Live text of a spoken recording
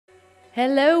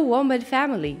Hello, Wombat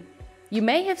family! You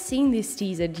may have seen this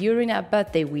teaser during our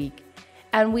birthday week,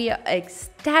 and we are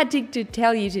ecstatic to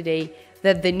tell you today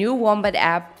that the new Wombat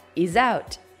app is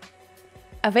out.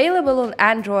 Available on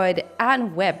Android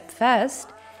and web first,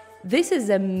 this is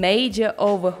a major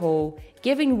overhaul,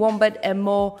 giving Wombat a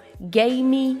more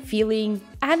gamey feeling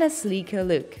and a sleeker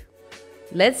look.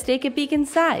 Let's take a peek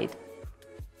inside.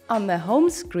 On the home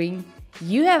screen,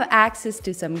 you have access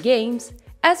to some games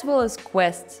as well as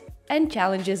quests and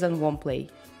challenges on OnePlay.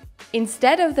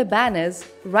 Instead of the banners,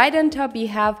 right on top you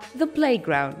have the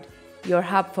playground, your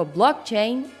hub for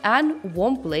blockchain and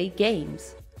OnePlay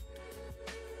games.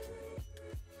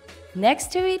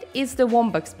 Next to it is the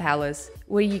Wombats Palace,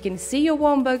 where you can see your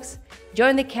Wombats,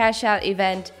 join the cash out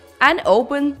event and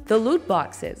open the loot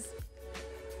boxes.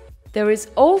 There is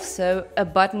also a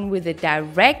button with a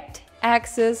direct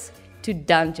access to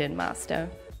Dungeon Master.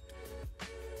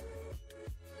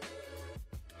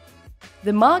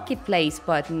 The Marketplace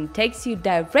button takes you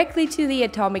directly to the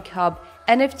Atomic Hub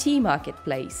NFT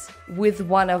Marketplace, with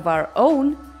one of our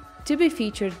own to be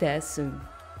featured there soon.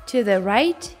 To the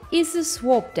right is the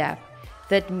Swap app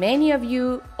that many of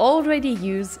you already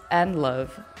use and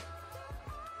love.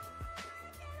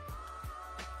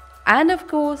 And of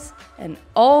course, an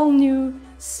all-new,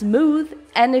 smooth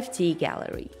NFT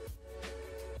gallery.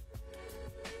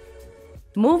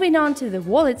 Moving on to the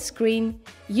wallet screen,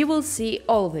 you will see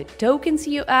all the tokens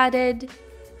you added.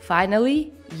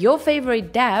 Finally, your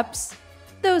favorite dApps,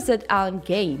 those that aren't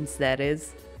games that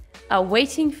is, are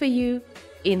waiting for you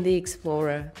in the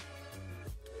Explorer.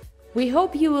 We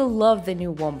hope you will love the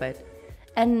new Wombat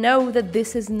and know that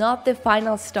this is not the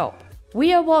final stop.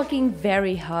 We are working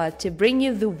very hard to bring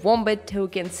you the Wombat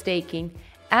token staking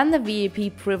and the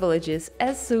VIP privileges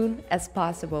as soon as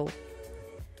possible.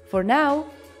 For now,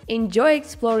 enjoy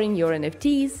exploring your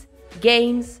NFTs,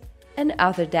 games, and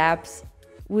other dApps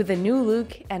with a new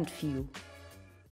look and feel.